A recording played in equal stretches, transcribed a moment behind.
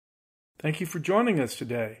Thank you for joining us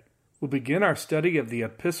today. We'll begin our study of the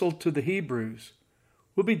Epistle to the Hebrews.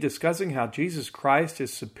 We'll be discussing how Jesus Christ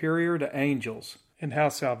is superior to angels and how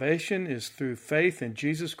salvation is through faith in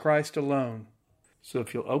Jesus Christ alone. So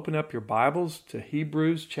if you'll open up your Bibles to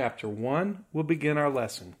Hebrews chapter 1, we'll begin our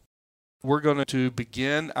lesson. We're going to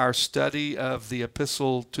begin our study of the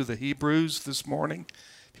Epistle to the Hebrews this morning.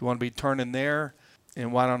 If you want to be turning there,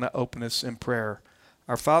 and why don't I open us in prayer?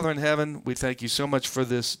 Our Father in heaven, we thank you so much for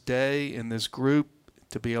this day and this group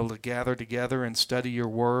to be able to gather together and study your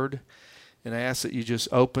word. And I ask that you just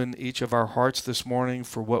open each of our hearts this morning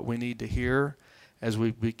for what we need to hear as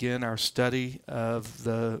we begin our study of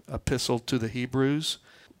the Epistle to the Hebrews.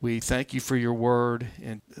 We thank you for your word,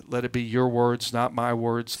 and let it be your words, not my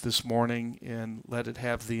words this morning, and let it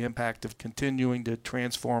have the impact of continuing to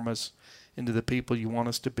transform us into the people you want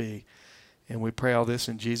us to be. And we pray all this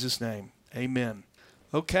in Jesus' name. Amen.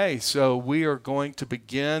 Okay, so we are going to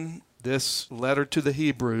begin this letter to the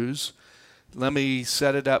Hebrews. Let me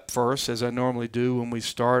set it up first, as I normally do when we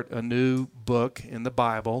start a new book in the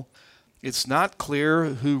Bible. It's not clear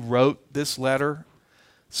who wrote this letter.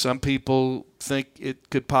 Some people think it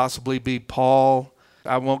could possibly be Paul.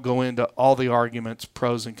 I won't go into all the arguments,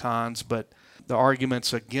 pros and cons, but the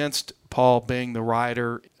arguments against Paul being the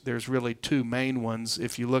writer, there's really two main ones.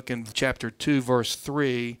 If you look in chapter 2, verse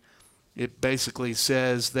 3, it basically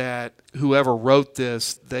says that whoever wrote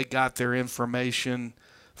this, they got their information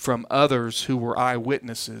from others who were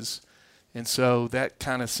eyewitnesses. And so that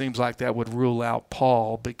kind of seems like that would rule out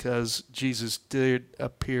Paul, because Jesus did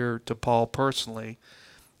appear to Paul personally.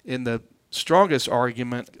 In the strongest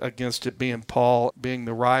argument against it being Paul being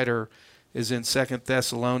the writer is in 2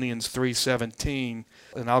 Thessalonians 3:17,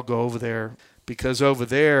 and I'll go over there, because over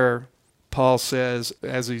there Paul says,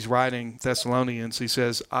 as he's writing Thessalonians, he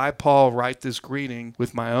says, I, Paul, write this greeting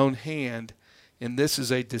with my own hand, and this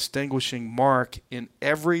is a distinguishing mark in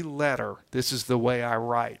every letter. This is the way I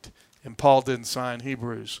write. And Paul didn't sign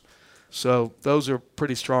Hebrews. So those are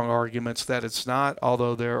pretty strong arguments that it's not,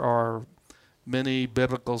 although there are many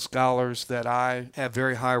biblical scholars that I have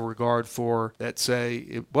very high regard for that say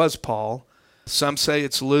it was Paul. Some say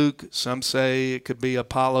it's Luke. Some say it could be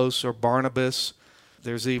Apollos or Barnabas.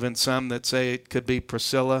 There's even some that say it could be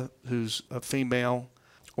Priscilla, who's a female,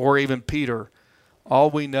 or even Peter. All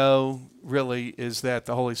we know really is that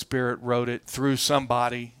the Holy Spirit wrote it through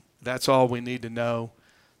somebody. That's all we need to know.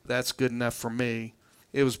 That's good enough for me.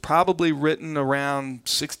 It was probably written around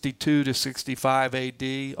 62 to 65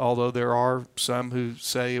 AD, although there are some who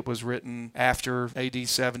say it was written after AD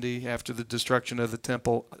 70, after the destruction of the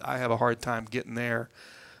temple. I have a hard time getting there.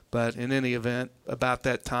 But in any event, about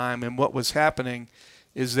that time, and what was happening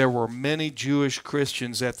is there were many Jewish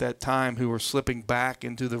Christians at that time who were slipping back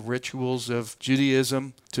into the rituals of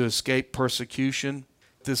Judaism to escape persecution.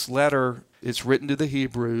 This letter is written to the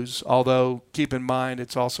Hebrews, although keep in mind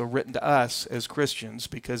it's also written to us as Christians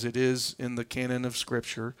because it is in the canon of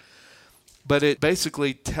Scripture. But it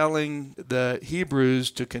basically telling the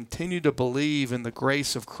Hebrews to continue to believe in the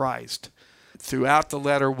grace of Christ. Throughout the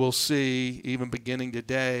letter we'll see, even beginning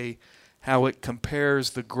today, how it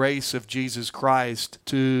compares the grace of Jesus Christ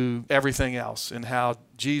to everything else and how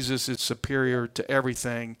Jesus is superior to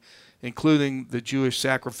everything, including the Jewish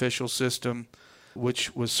sacrificial system,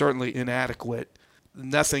 which was certainly inadequate.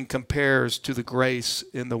 Nothing compares to the grace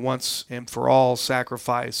in the once and for all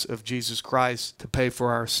sacrifice of Jesus Christ to pay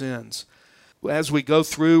for our sins. As we go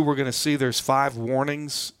through, we're going to see there's 5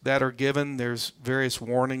 warnings that are given. There's various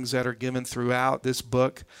warnings that are given throughout this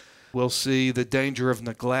book. We'll see the danger of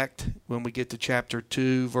neglect when we get to chapter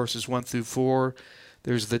 2, verses 1 through 4.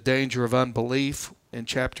 There's the danger of unbelief in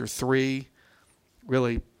chapter 3,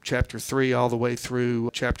 really chapter 3 all the way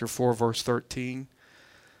through chapter 4, verse 13.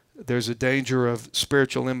 There's a danger of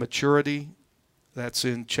spiritual immaturity. That's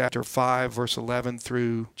in chapter 5, verse 11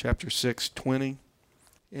 through chapter 6, 20.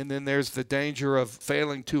 And then there's the danger of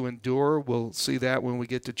failing to endure. We'll see that when we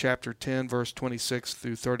get to chapter 10, verse 26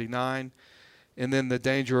 through 39. And then the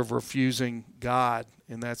danger of refusing God,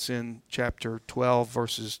 and that's in chapter 12,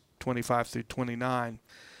 verses 25 through 29.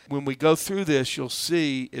 When we go through this, you'll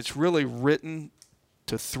see it's really written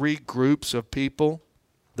to 3 groups of people.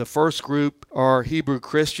 The first group are Hebrew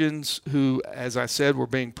Christians who, as I said, were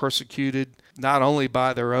being persecuted not only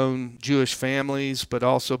by their own Jewish families, but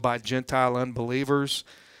also by Gentile unbelievers.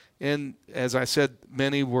 And as I said,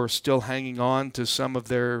 many were still hanging on to some of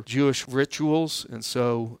their Jewish rituals, and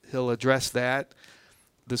so he'll address that.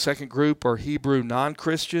 The second group are Hebrew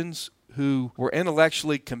non-Christians who were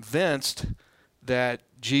intellectually convinced that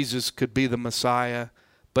Jesus could be the Messiah,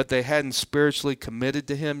 but they hadn't spiritually committed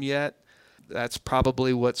to him yet. That's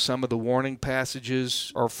probably what some of the warning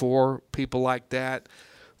passages are for, people like that.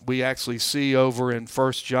 We actually see over in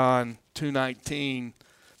 1 John 2:19,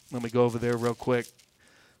 let me go over there real quick,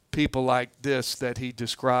 people like this that he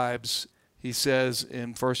describes. He says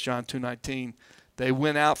in 1 John 2:19, they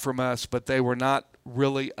went out from us, but they were not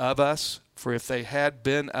really of us. For if they had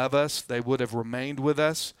been of us, they would have remained with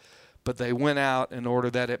us. But they went out in order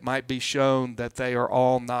that it might be shown that they are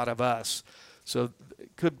all not of us. So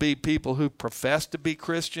it could be people who profess to be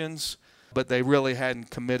Christians, but they really hadn't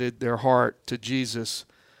committed their heart to Jesus.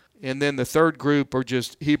 And then the third group are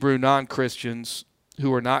just Hebrew non-Christians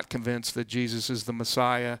who are not convinced that Jesus is the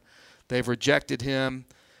Messiah. They've rejected him.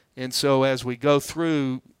 And so as we go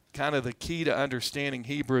through, kind of the key to understanding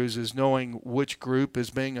Hebrews is knowing which group is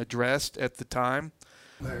being addressed at the time.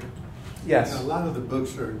 Larry, Yes. a lot of the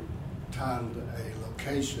books are titled a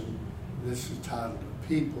location. This is titled a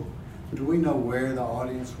people. Do we know where the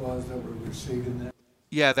audience was that were receiving that?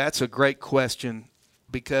 Yeah, that's a great question,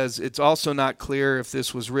 because it's also not clear if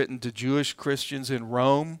this was written to Jewish Christians in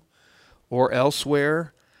Rome or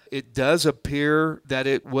elsewhere. It does appear that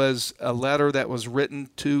it was a letter that was written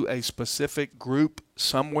to a specific group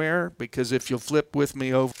somewhere, because if you'll flip with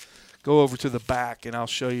me over, go over to the back and I'll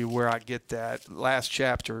show you where I get that. Last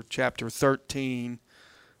chapter, chapter 13.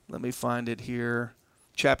 Let me find it here.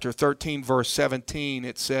 Chapter 13, verse 17,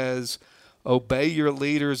 it says, obey your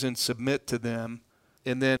leaders and submit to them.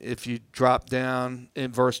 And then if you drop down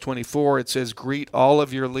in verse 24, it says, greet all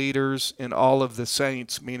of your leaders and all of the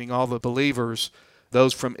saints, meaning all the believers.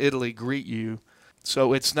 Those from Italy greet you.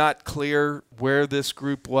 So it's not clear where this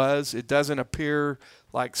group was. It doesn't appear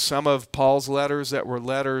like some of Paul's letters that were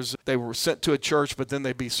letters, they were sent to a church, but then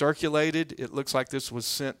they'd be circulated. It looks like this was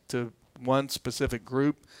sent to one specific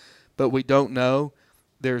group, but we don't know.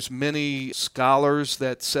 There's many scholars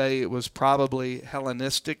that say it was probably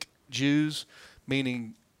Hellenistic Jews,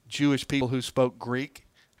 meaning Jewish people who spoke Greek.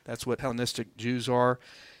 That's what Hellenistic Jews are.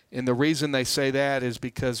 And the reason they say that is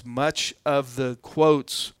because much of the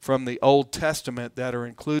quotes from the Old Testament that are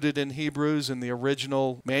included in Hebrews in the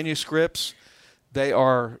original manuscripts, they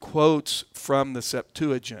are quotes from the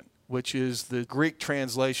Septuagint, which is the Greek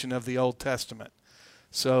translation of the Old Testament.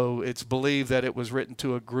 So it's believed that it was written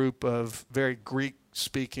to a group of very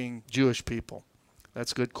Greek-speaking Jewish people.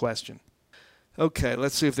 That's a good question. Okay,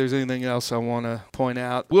 let's see if there's anything else I want to point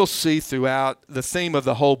out. We'll see throughout. The theme of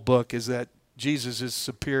the whole book is that Jesus is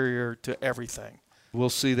superior to everything. We'll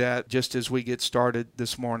see that just as we get started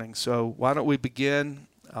this morning. So why don't we begin?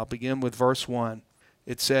 I'll begin with verse 1.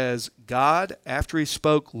 It says, God, after he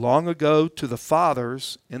spoke long ago to the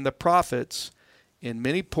fathers and the prophets in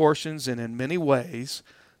many portions and in many ways.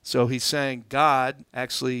 So he's saying God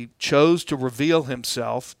actually chose to reveal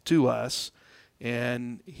himself to us,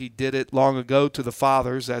 and he did it long ago to the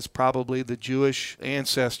fathers. That's probably the Jewish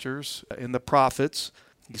ancestors in the prophets.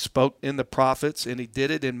 He spoke in the prophets, and he did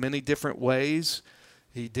it in many different ways.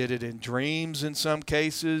 He did it in dreams in some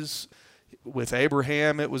cases. With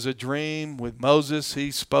Abraham, it was a dream. With Moses,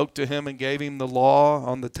 he spoke to him and gave him the law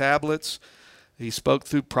on the tablets. He spoke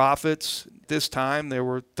through prophets. This time, there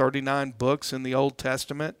were 39 books in the Old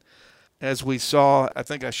Testament. As we saw, I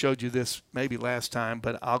think I showed you this maybe last time,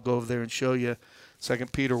 but I'll go over there and show you.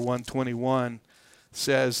 2 Peter 1:21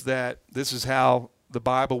 says that this is how the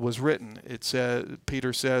Bible was written. It says,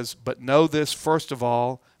 Peter says, but know this first of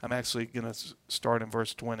all. I'm actually going to start in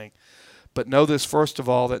verse 20. But know this first of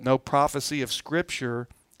all, that no prophecy of Scripture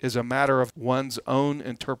is a matter of one's own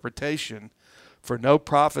interpretation. For no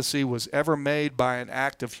prophecy was ever made by an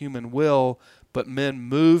act of human will, but men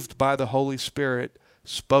moved by the Holy Spirit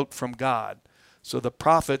spoke from God. So the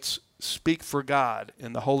prophets speak for God,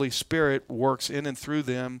 and the Holy Spirit works in and through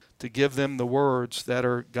them to give them the words that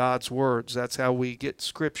are God's words. That's how we get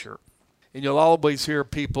Scripture. And you'll always hear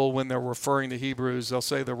people, when they're referring to Hebrews, they'll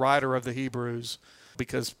say the writer of the Hebrews,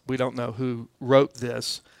 because we don't know who wrote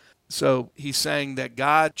this. So he's saying that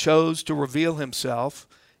God chose to reveal himself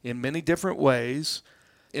in many different ways.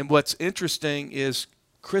 And what's interesting is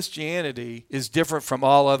Christianity is different from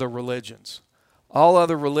all other religions. All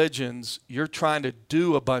other religions, you're trying to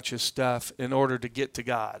do a bunch of stuff in order to get to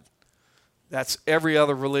God. That's every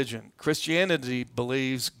other religion. Christianity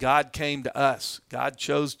believes God came to us. God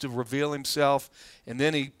chose to reveal himself, and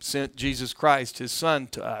then he sent Jesus Christ, his son,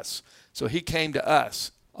 to us. So he came to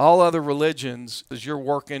us. All other religions is you're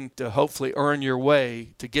working to hopefully earn your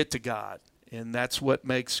way to get to God. And that's what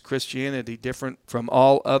makes Christianity different from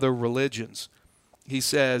all other religions. He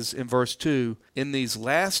says in verse 2, in these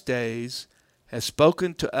last days has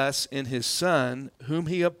spoken to us in his Son, whom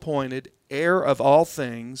he appointed heir of all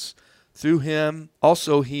things. Through him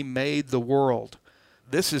also he made the world.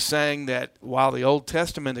 This is saying that while the Old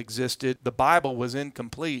Testament existed, the Bible was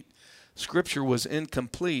incomplete. Scripture was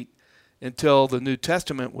incomplete until the New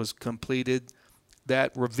Testament was completed,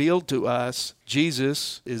 that revealed to us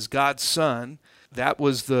Jesus is God's Son. That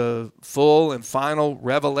was the full and final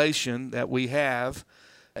revelation that we have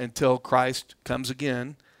until Christ comes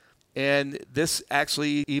again. And this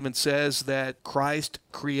actually even says that Christ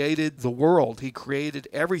created the world. He created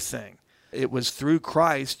everything. It was through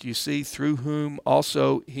Christ, you see, through whom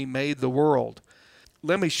also he made the world.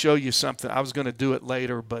 Let me show you something. I was going to do it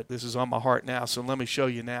later, but this is on my heart now, so let me show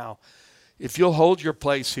you now. If you'll hold your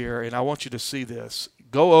place here, and I want you to see this,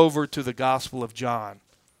 go over to the Gospel of John.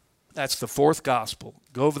 That's the fourth Gospel.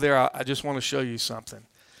 Go over there. I just want to show you something.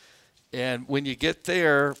 And when you get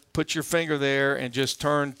there, put your finger there and just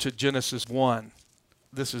turn to Genesis 1.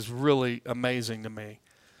 This is really amazing to me.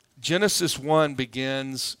 Genesis 1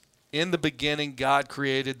 begins, in the beginning God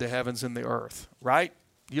created the heavens and the earth, right?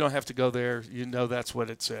 You don't have to go there. You know that's what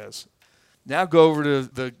it says. Now go over to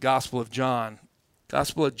the Gospel of John.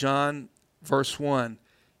 Gospel of John, verse 1.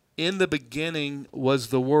 In the beginning was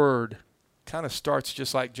the Word. Kind of starts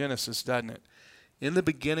just like Genesis, doesn't it? In the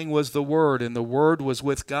beginning was the Word, and the Word was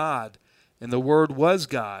with God, and the Word was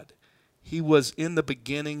God. He was in the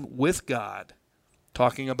beginning with God.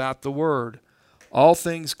 Talking about the Word. All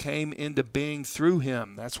things came into being through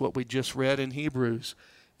him. That's what we just read in Hebrews.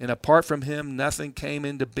 And apart from him, nothing came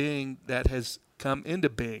into being that has come into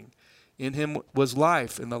being. In him was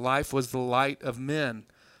life, and the life was the light of men.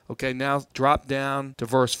 Okay, now drop down to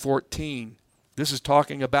verse 14. This is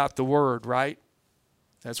talking about the Word, right?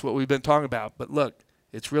 That's what we've been talking about. But look,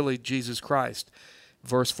 it's really Jesus Christ.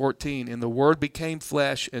 Verse 14, and the Word became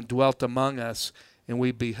flesh and dwelt among us, and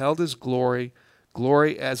we beheld his glory,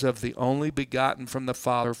 glory as of the only begotten from the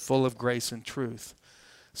Father, full of grace and truth.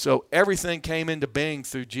 So everything came into being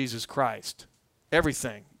through Jesus Christ.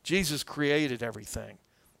 Everything. Jesus created everything.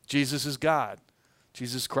 Jesus is God.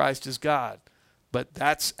 Jesus Christ is God. But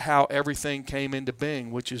that's how everything came into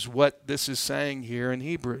being, which is what this is saying here in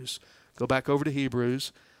Hebrews. Go back over to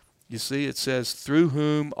Hebrews. You see, it says, through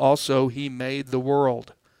whom also he made the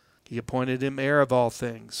world. He appointed him heir of all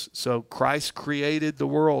things. So Christ created the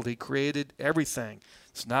world. He created everything.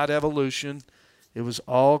 It's not evolution. It was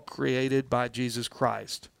all created by Jesus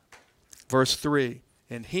Christ. Verse 3,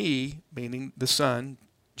 and he, meaning the Son,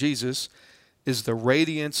 Jesus, is the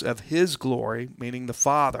radiance of his glory, meaning the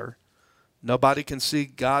Father. Nobody can see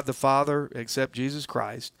God the Father except Jesus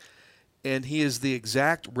Christ. And he is the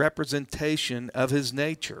exact representation of his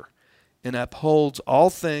nature and upholds all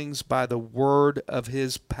things by the word of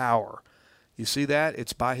his power. You see that?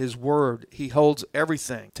 It's by his word. He holds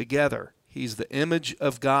everything together. He's the image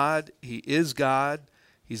of God. He is God.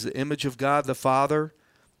 He's the image of God the Father.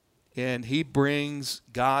 And he brings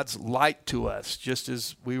God's light to us, just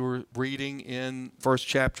as we were reading in first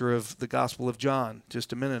chapter of the Gospel of John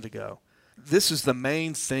just a minute ago. This is the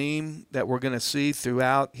main theme that we're going to see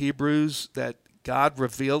throughout Hebrews, that God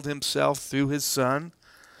revealed himself through his Son.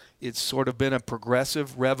 It's sort of been a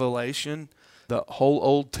progressive revelation. The whole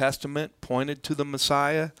Old Testament pointed to the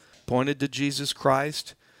Messiah, pointed to Jesus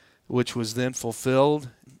Christ, which was then fulfilled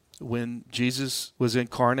when Jesus was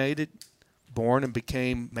incarnated, born and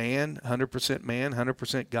became man,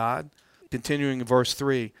 100% God. Continuing in verse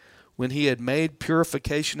 3, when he had made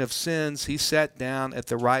purification of sins, he sat down at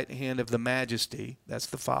the right hand of the Majesty, that's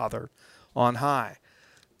the Father, on high.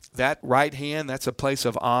 That right hand, that's a place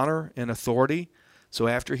of honor and authority. So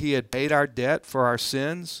after he had paid our debt for our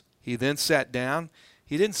sins, he then sat down.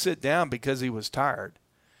 He didn't sit down because he was tired.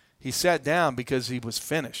 He sat down because he was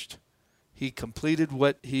finished. He completed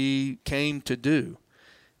what he came to do.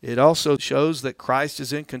 It also shows that Christ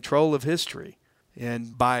is in control of history.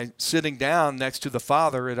 And by sitting down next to the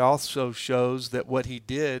Father, it also shows that what he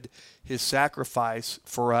did, his sacrifice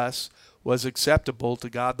for us, was acceptable to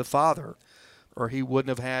God the Father, or he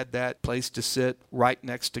wouldn't have had that place to sit right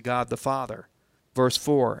next to God the Father. Verse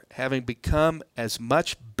 4, having become as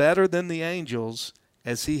much better than the angels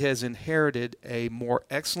as he has inherited a more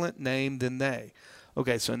excellent name than they.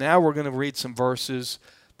 Okay, so now we're going to read some verses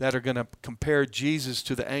that are going to compare Jesus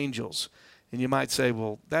to the angels. And you might say,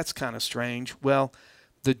 well, that's kind of strange. Well,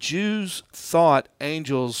 the Jews thought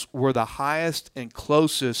angels were the highest and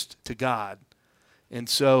closest to God. And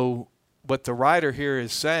so what the writer here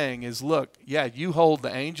is saying is, look, yeah, you hold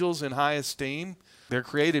the angels in high esteem. They're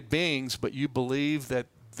created beings, but you believe that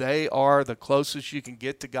they are the closest you can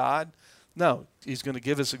get to God? No, he's going to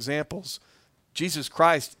give us examples. Jesus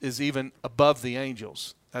Christ is even above the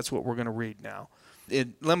angels. That's what we're going to read now.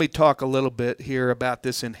 Let me talk a little bit here about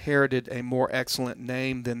this inherited a more excellent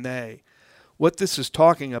name than they. What this is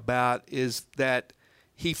talking about is that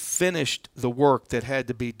he finished the work that had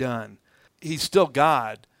to be done. He's still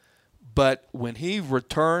God, but when he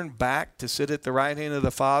returned back to sit at the right hand of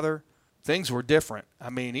the Father, things were different. I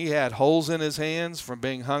mean, he had holes in his hands from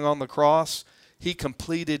being hung on the cross. He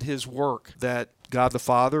completed his work that God the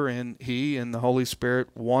Father and he and the Holy Spirit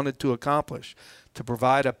wanted to accomplish, to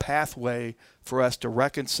provide a pathway for us to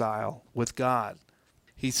reconcile with God.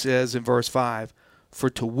 He says in verse 5, "For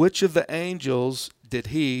to which of the angels did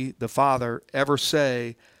he, the Father, ever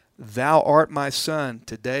say, 'Thou art my Son,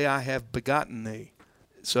 today I have begotten thee'?"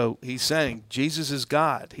 So he's saying Jesus is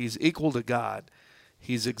God. He's equal to God.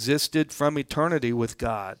 He's existed from eternity with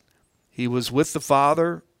God. He was with the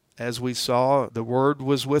Father, as we saw. The Word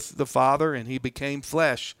was with the Father, and he became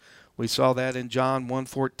flesh. We saw that in John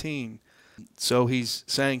 1:14. So he's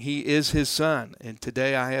saying he is his Son, and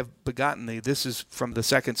today I have begotten thee. This is from the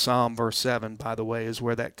 2nd Psalm, verse 7, by the way, is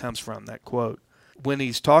where that comes from, that quote. When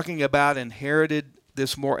he's talking about inherited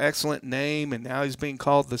this more excellent name, and now he's being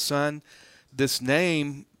called the Son, this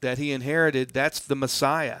name that he inherited, that's the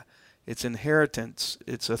Messiah. It's inheritance.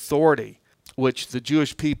 It's authority, which the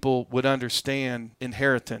Jewish people would understand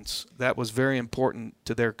inheritance. That was very important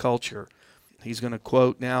to their culture. He's going to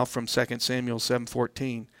quote now from 2 Samuel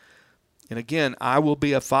 7:14. "And again, I will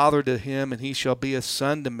be a father to him, and he shall be a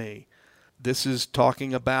son to me." This is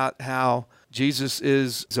talking about how Jesus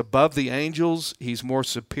is above the angels. He's more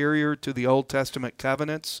superior to the Old Testament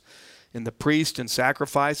covenants and the priests and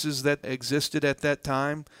sacrifices that existed at that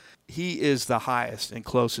time. He is the highest and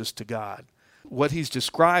closest to God. What he's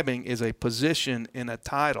describing is a position and a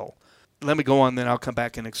title. Let me go on, then I'll come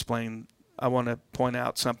back and explain. I want to point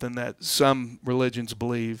out something that some religions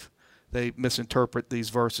believe. They misinterpret these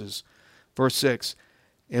verses. Verse 6,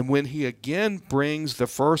 "And when he again brings the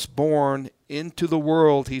firstborn into the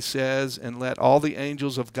world, he says, and let all the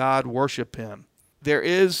angels of God worship him." There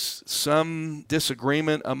is some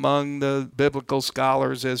disagreement among the biblical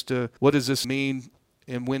scholars as to what does this mean,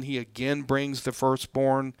 and when he again brings the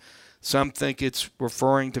firstborn. Some think it's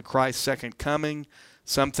referring to Christ's second coming.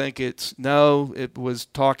 Some think it was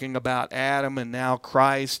talking about Adam and now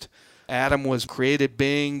Christ. Adam was a created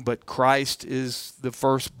being, but Christ is the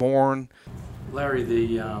firstborn. Larry,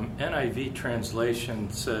 the NIV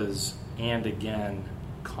translation says, "and again,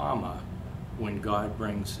 comma, when God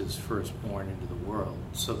brings his firstborn into the world."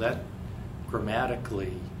 So that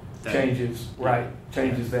grammatically... Changes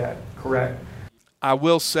that, correct. I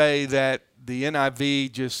will say that the NIV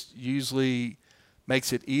just usually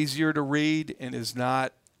makes it easier to read and is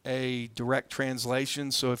not a direct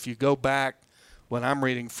translation. So if you go back, when I'm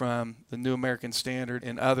reading from the New American Standard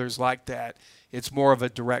and others like that, it's more of a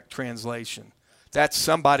direct translation. That's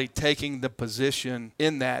somebody taking the position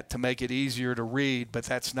in that to make it easier to read, but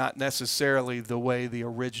that's not necessarily the way the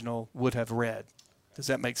original would have read. Does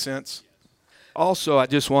that make sense? Also, I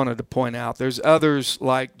just wanted to point out, there's others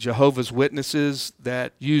like Jehovah's Witnesses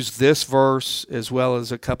that use this verse as well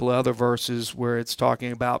as a couple of other verses where it's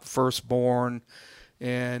talking about firstborn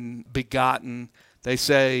and begotten. They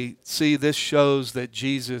say, see, this shows that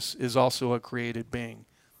Jesus is also a created being,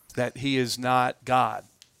 that he is not God,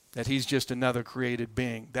 that he's just another created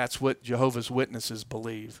being. That's what Jehovah's Witnesses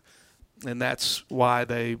believe, and that's why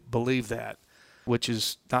they believe that, which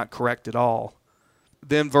is not correct at all.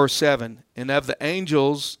 Then verse 7, "And of the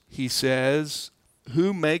angels," he says,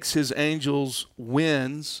 "who makes his angels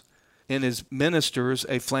winds and his ministers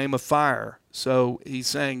a flame of fire." So he's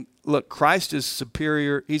saying, look, Christ is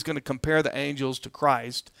superior. He's going to compare the angels to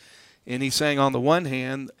Christ. And he's saying, on the one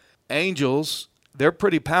hand, angels, they're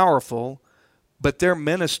pretty powerful, but they're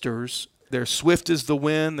ministers. They're swift as the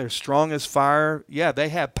wind. They're strong as fire. Yeah, they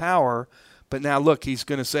have power. But now look, he's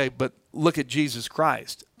going to say, but look at Jesus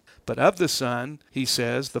Christ. But of the Son, he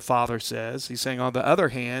says, the Father says, he's saying, on the other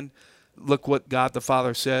hand, look what God the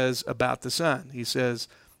Father says about the Son. He says,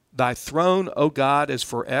 "Thy throne, O God, is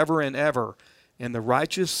forever and ever, and the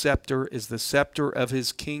righteous scepter is the scepter of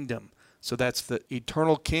his kingdom." So that's the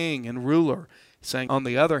eternal king and ruler. He's saying, on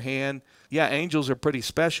the other hand, yeah, angels are pretty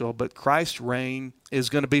special, but Christ's reign is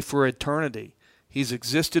going to be for eternity. He's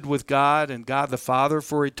existed with God and God the Father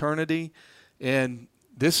for eternity, and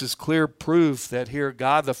this is clear proof that here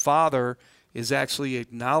God the Father is actually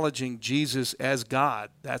acknowledging Jesus as God.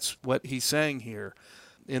 That's what he's saying here.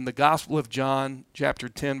 In the Gospel of John, chapter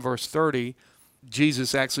 10, verse 30,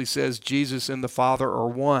 Jesus actually says Jesus and the Father are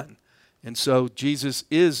one. And so Jesus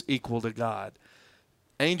is equal to God.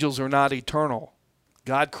 Angels are not eternal.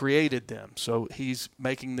 God created them. So he's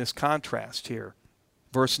making this contrast here.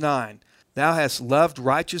 Verse 9, "Thou hast loved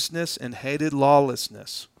righteousness and hated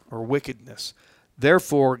lawlessness," or wickedness.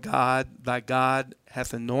 "Therefore God, thy God,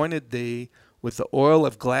 hath anointed thee with the oil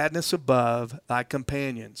of gladness above thy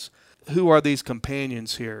companions. Who are these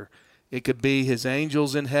companions here? It could be his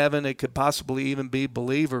angels in heaven. It could possibly even be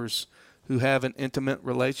believers who have an intimate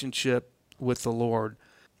relationship with the Lord.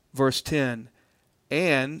 Verse 10,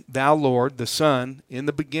 and thou, Lord, the Son, in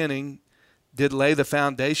the beginning did lay the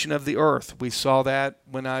foundation of the earth. We saw that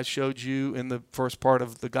when I showed you in the first part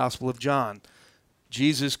of the Gospel of John.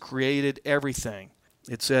 Jesus created everything.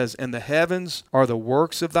 It says, and the heavens are the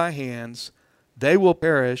works of thy hands. They will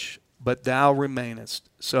perish, but thou remainest.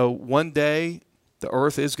 So one day the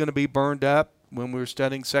earth is going to be burned up. When we were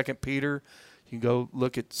studying 2 Peter, you can go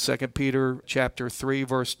look at 2 Peter chapter 3,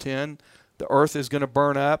 verse 10. The earth is going to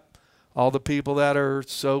burn up. All the people that are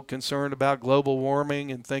so concerned about global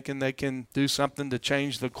warming and thinking they can do something to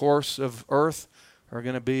change the course of earth are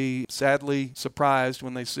going to be sadly surprised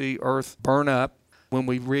when they see earth burn up. When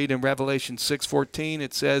we read in Revelation 6:14,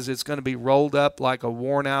 it says it's going to be rolled up like a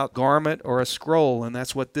worn-out garment or a scroll, and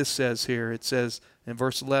that's what this says here. It says in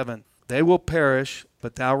verse 11, they will perish,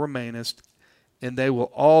 but thou remainest, and they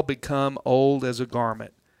will all become old as a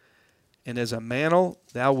garment. And as a mantle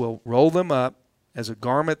thou wilt roll them up, as a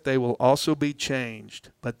garment they will also be changed,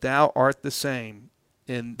 but thou art the same,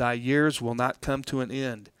 and thy years will not come to an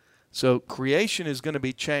end. So creation is going to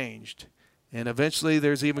be changed, and eventually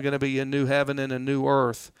there's even going to be a new heaven and a new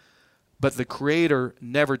earth, but the Creator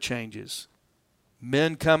never changes.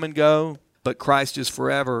 Men come and go, but Christ is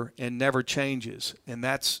forever and never changes, and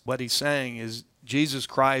that's what he's saying is Jesus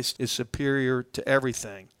Christ is superior to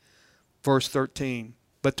everything. Verse 13,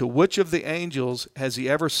 but to which of the angels has he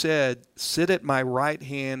ever said, sit at my right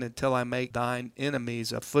hand until I make thine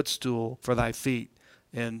enemies a footstool for thy feet?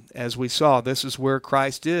 And as we saw, this is where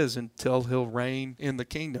Christ is until he'll reign in the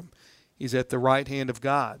kingdom. He's at the right hand of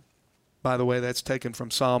God. By the way, that's taken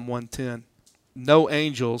from Psalm 110. No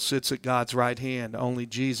angel sits at God's right hand, only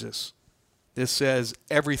Jesus. This says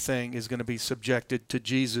everything is going to be subjected to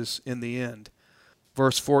Jesus in the end.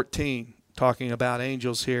 Verse 14, talking about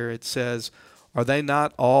angels here, it says, are they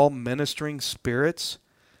not all ministering spirits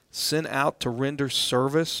sent out to render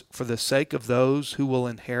service for the sake of those who will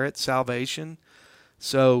inherit salvation?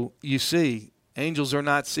 So you see, angels are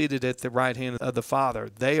not seated at the right hand of the Father.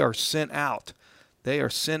 They are sent out. They are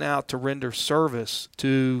sent out to render service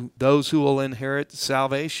to those who will inherit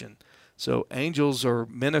salvation. So angels are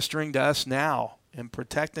ministering to us now and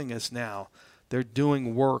protecting us now. They're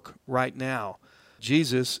doing work right now.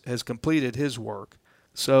 Jesus has completed his work.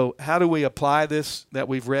 So how do we apply this that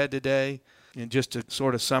we've read today? And just to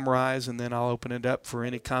sort of summarize, and then I'll open it up for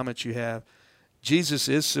any comments you have. Jesus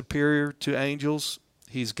is superior to angels.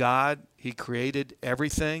 He's God. He created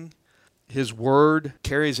everything. His word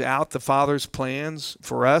carries out the Father's plans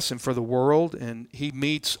for us and for the world, and he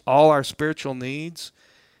meets all our spiritual needs.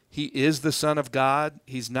 He is the Son of God.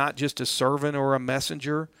 He's not just a servant or a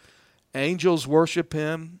messenger. Angels worship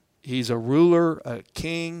him. He's a ruler, a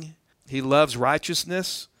king. He loves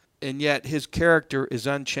righteousness, and yet his character is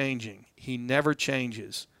unchanging. He never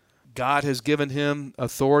changes. God has given him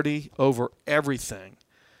authority over everything.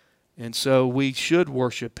 And so we should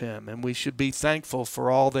worship him, and we should be thankful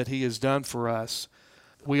for all that he has done for us.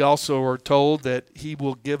 We also are told that he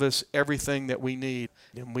will give us everything that we need,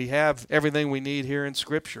 and we have everything we need here in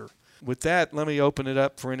Scripture. With that, let me open it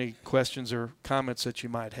up for any questions or comments that you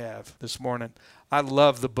might have this morning. I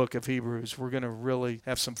love the book of Hebrews. We're going to really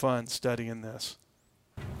have some fun studying this.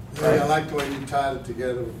 Yeah, I like the way you tied it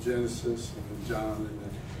together with Genesis and John. And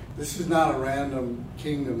this is not a random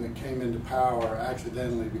kingdom that came into power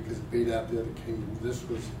accidentally because it beat out the other kingdoms. This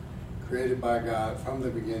was created by God from the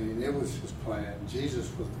beginning. It was his plan.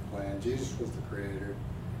 Jesus was the plan. Jesus was the creator.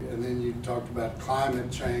 And then you talked about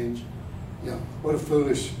climate change. You know, what a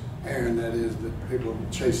foolish errand that is that people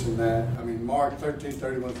are chasing that. I mean, Mark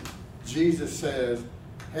 13:31, Jesus says,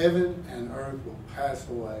 heaven and earth will pass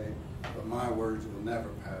away, but my words will never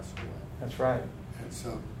pass away. That's right. And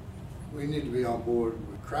so we need to be on board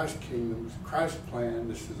with Christ's kingdom, Christ's plan.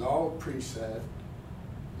 This is all preset.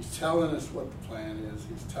 He's telling us what the plan is.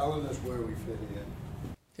 He's telling us where we fit in.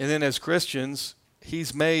 And then as Christians,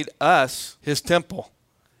 he's made us his temple.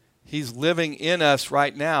 He's living in us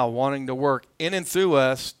right now, wanting to work in and through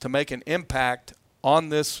us to make an impact on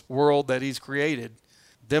this world that he's created.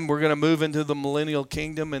 Then we're going to move into the millennial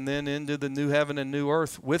kingdom and then into the new heaven and new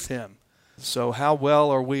earth with him. So how well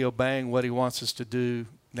are we obeying what he wants us to do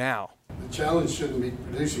now? The challenge shouldn't be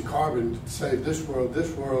producing carbon to save this world.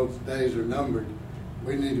 This world's days are numbered.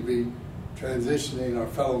 We need to be transitioning our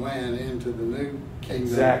fellow man into the new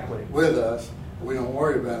kingdom with us. We don't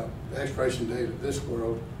worry about the expiration date of this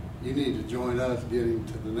world. You need to join us getting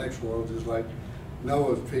to the next world, just like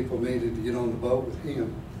Noah's people needed to get on the boat with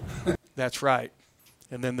him. That's right.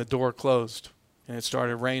 And then the door closed, and it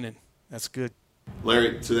started raining. That's good.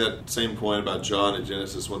 Larry, to that same point about John and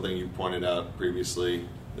Genesis, one thing you pointed out previously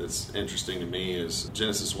that's interesting to me is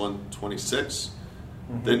Genesis 1:26.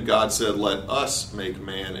 Then God said, "Let us make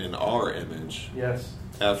man in our image, Yes.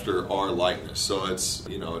 after our likeness." So it's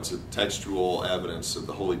a textual evidence that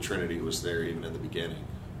the Holy Trinity was there even in the beginning,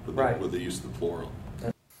 with the use of the plural.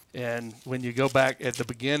 And when you go back at the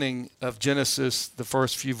beginning of Genesis, the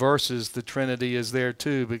first few verses, the Trinity is there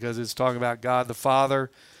too, because it's talking about God the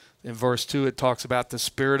Father. In verse 2, it talks about the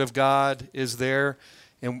Spirit of God is there.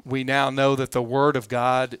 And we now know that the Word of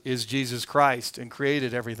God is Jesus Christ and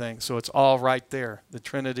created everything. So it's all right there. The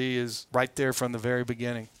Trinity is right there from the very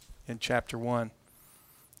beginning in chapter 1.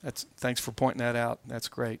 Thanks for pointing that out. That's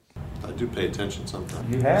great. I do pay attention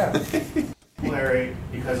sometimes. You have. Larry,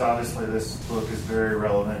 because obviously this book is very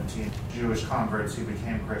relevant to Jewish converts who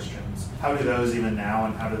became Christians, how do those even now,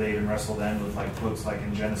 and how do they even wrestle then with books like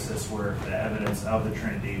in Genesis where the evidence of the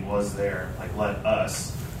Trinity was there, let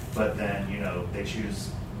us, but then, they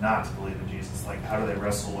choose not to believe in Jesus? How do they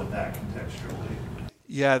wrestle with that contextually?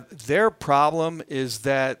 Yeah, their problem is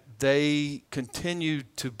that they continue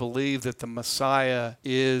to believe that the Messiah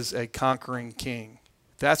is a conquering king.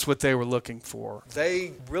 That's what they were looking for.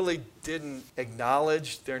 They really didn't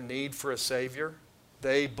acknowledge their need for a Savior.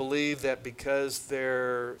 They believe that because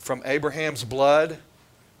they're from Abraham's blood,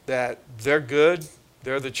 that they're good,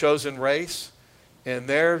 they're the chosen race, and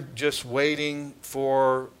they're just waiting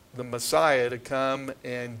for the Messiah to come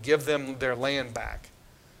and give them their land back.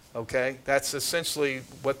 Okay? That's essentially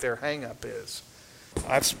what their hang-up is.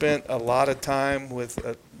 I've spent a lot of time with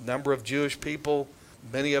a number of Jewish people,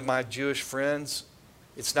 many of my Jewish friends.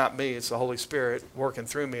 It's not me, it's the Holy Spirit working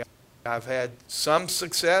through me. I've had some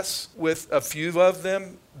success with a few of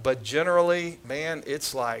them, but generally, man,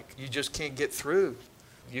 it's like you just can't get through.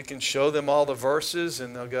 You can show them all the verses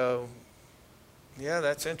and they'll go, yeah,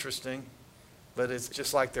 that's interesting. But it's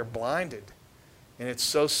just like they're blinded. And it's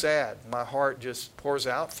so sad. My heart just pours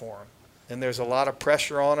out for them. And there's a lot of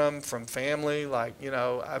pressure on them from family.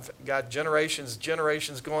 I've got generations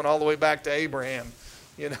going all the way back to Abraham,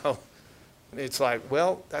 It's like,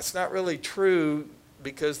 well, that's not really true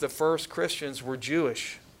because the first Christians were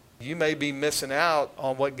Jewish. You may be missing out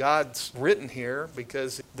on what God's written here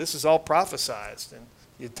because this is all prophesized. And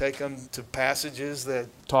you take them to passages that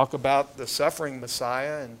talk about the suffering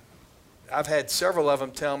Messiah. And I've had several of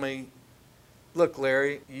them tell me, look,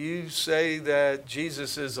 Larry, you say that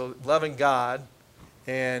Jesus is a loving God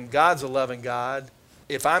and God's a loving God.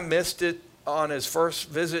 If I missed it on his first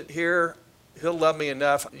visit here, he'll love me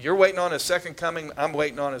enough. You're waiting on his second coming. I'm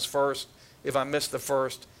waiting on his first. If I miss the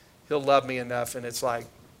first, he'll love me enough. And it's like,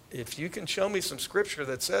 if you can show me some scripture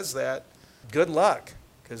that says that, good luck,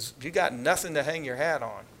 because you got nothing to hang your hat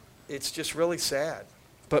on. It's just really sad.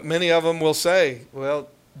 But many of them will say, well,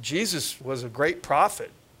 Jesus was a great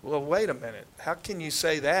prophet. Well, wait a minute. How can you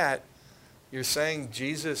say that? You're saying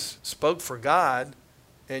Jesus spoke for God,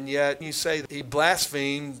 and yet you say he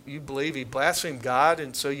blasphemed, you believe he blasphemed God,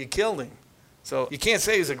 and so you killed him. So you can't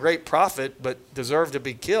say he's a great prophet but deserved to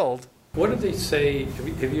be killed. What do they say?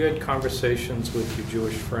 Have you had conversations with your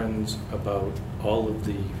Jewish friends about all of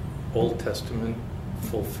the Old Testament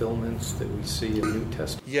fulfillments that we see in New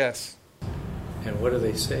Testament? Yes. And what do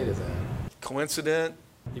they say to that? Coincident?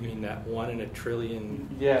 You mean that 1 in a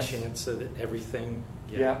trillion Yes. chance of everything?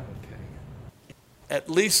 Yeah. Okay. At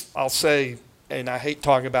least I'll say, and I hate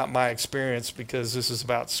talking about my experience because this is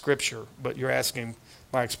about Scripture, but you're asking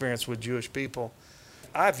my experience with Jewish people.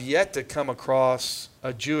 I've yet to come across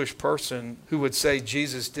a Jewish person who would say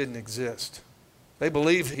Jesus didn't exist. They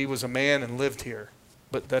believe he was a man and lived here,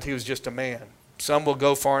 but that he was just a man. Some will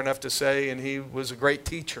go far enough to say, and he was a great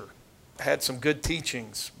teacher, had some good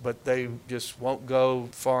teachings, but they just won't go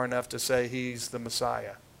far enough to say he's the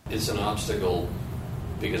Messiah. It's an obstacle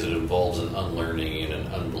because it involves an unlearning and an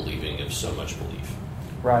unbelieving of so much belief.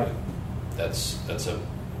 Right. That's a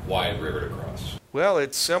wide river to cross. Well,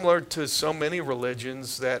 it's similar to so many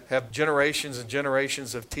religions that have generations and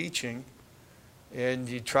generations of teaching, and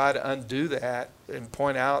you try to undo that and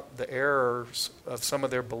point out the errors of some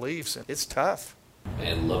of their beliefs. And it's tough.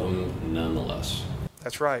 And love them nonetheless.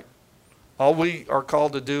 That's right. All we are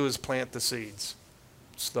called to do is plant the seeds.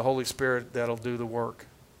 It's the Holy Spirit that'll do the work.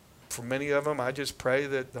 For many of them, I just pray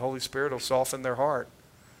that the Holy Spirit will soften their heart.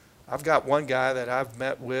 I've got one guy that I've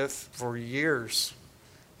met with for years,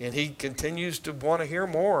 and he continues to want to hear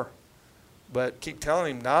more. But keep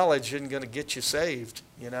telling him knowledge isn't going to get you saved,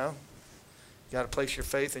 You got to place your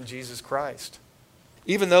faith in Jesus Christ.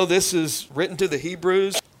 Even though this is written to the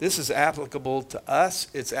Hebrews, This is applicable to us.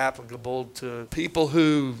 It's applicable to people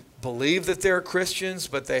who believe that they're Christians,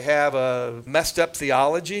 but they have a messed up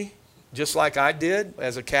theology, just like I did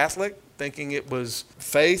as a Catholic, thinking it was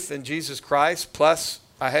faith in Jesus Christ, plus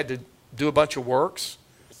I had to do a bunch of works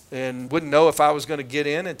and wouldn't know if I was going to get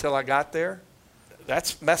in until I got there.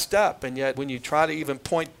 That's messed up. And yet when you try to even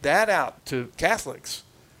point that out to Catholics,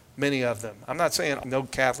 many of them, I'm not saying no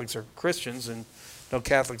Catholics are Christians and no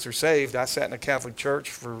Catholics are saved. I sat in a Catholic church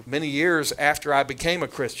for many years after I became a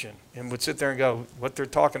Christian and would sit there and go, what they're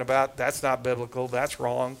talking about, that's not biblical, that's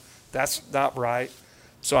wrong, that's not right.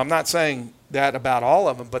 So I'm not saying that about all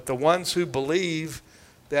of them, but the ones who believe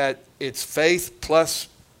that it's faith plus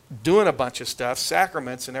doing a bunch of stuff,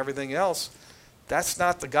 sacraments and everything else, that's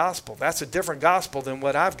not the gospel. That's a different gospel than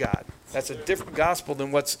what I've got. That's a different gospel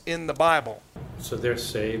than what's in the Bible. So they're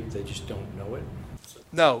saved, they just don't know it?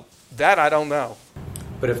 No, that I don't know.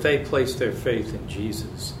 But if they place their faith in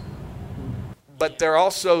Jesus. But they're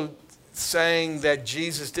also saying that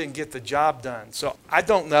Jesus didn't get the job done. So I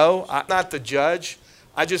don't know. I'm not the judge.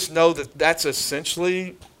 I just know that that's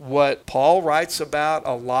essentially what Paul writes about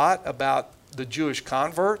a lot about the Jewish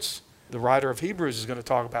converts. The writer of Hebrews is going to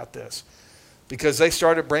talk about this because they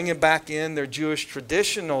started bringing back in their Jewish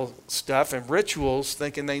traditional stuff and rituals,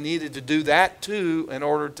 thinking they needed to do that too in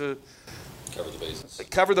order to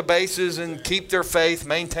cover the bases and keep their faith,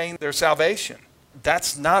 maintain their salvation.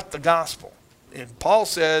 That's not the gospel. And Paul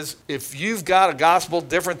says if you've got a gospel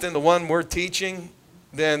different than the one we're teaching,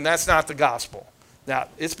 then that's not the gospel. Now,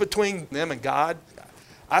 it's between them and God.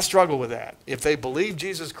 I struggle with that. If they believe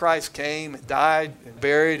Jesus Christ came and died and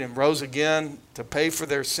buried and rose again to pay for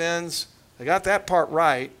their sins, they got that part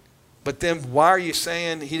right. But then why are you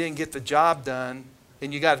saying he didn't get the job done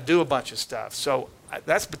and you got to do a bunch of stuff? So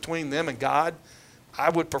that's between them and God.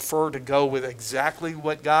 I would prefer to go with exactly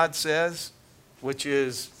what God says, which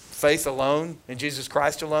is faith alone in Jesus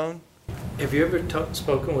Christ alone. Have you ever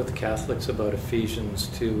spoken with Catholics about Ephesians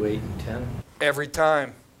 2, 8, and 10? Every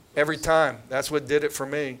time. Every time. That's what did it for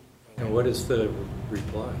me. And what is the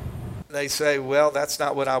reply? They say, well, that's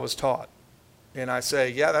not what I was taught. And I say,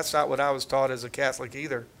 yeah, that's not what I was taught as a Catholic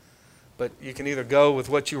either. But you can either go with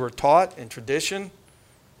what you were taught in tradition,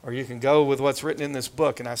 or you can go with what's written in this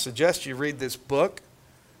book. And I suggest you read this book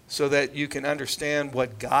so that you can understand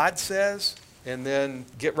what God says and then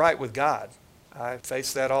get right with God. I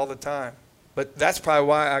face that all the time. But that's probably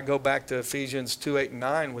why I go back to Ephesians 2, 8, and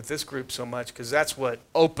 9 with this group so much, because that's what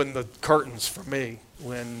opened the curtains for me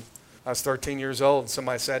when I was 13 years old and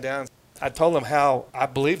somebody sat down. I told them how I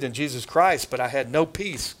believed in Jesus Christ, but I had no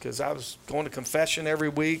peace because I was going to confession every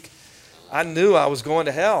week. I knew I was going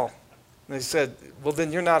to hell. And they said, well,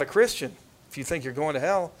 then you're not a Christian if you think you're going to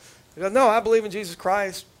hell. I go, no, I believe in Jesus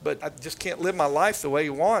Christ, but I just can't live my life the way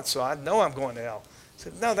you want, so I know I'm going to hell. I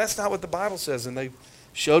said, no, that's not what the Bible says. And they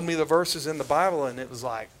showed me the verses in the Bible, and it was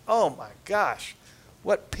like, oh my gosh,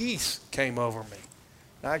 what peace came over me.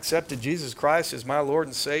 And I accepted Jesus Christ as my Lord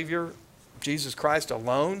and Savior, Jesus Christ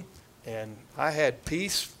alone, and I had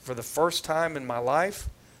peace for the first time in my life,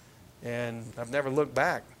 and I've never looked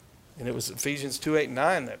back. And it was Ephesians 2, 8, and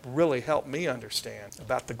 9 that really helped me understand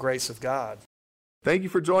about the grace of God. Thank you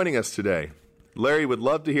for joining us today. Larry would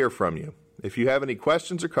love to hear from you. If you have any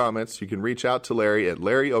questions or comments, you can reach out to Larry at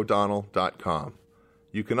larryodonnell.com.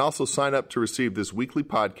 You can also sign up to receive this weekly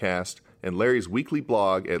podcast and Larry's weekly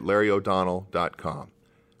blog at larryodonnell.com.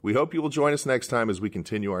 We hope you will join us next time as we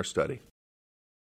continue our study.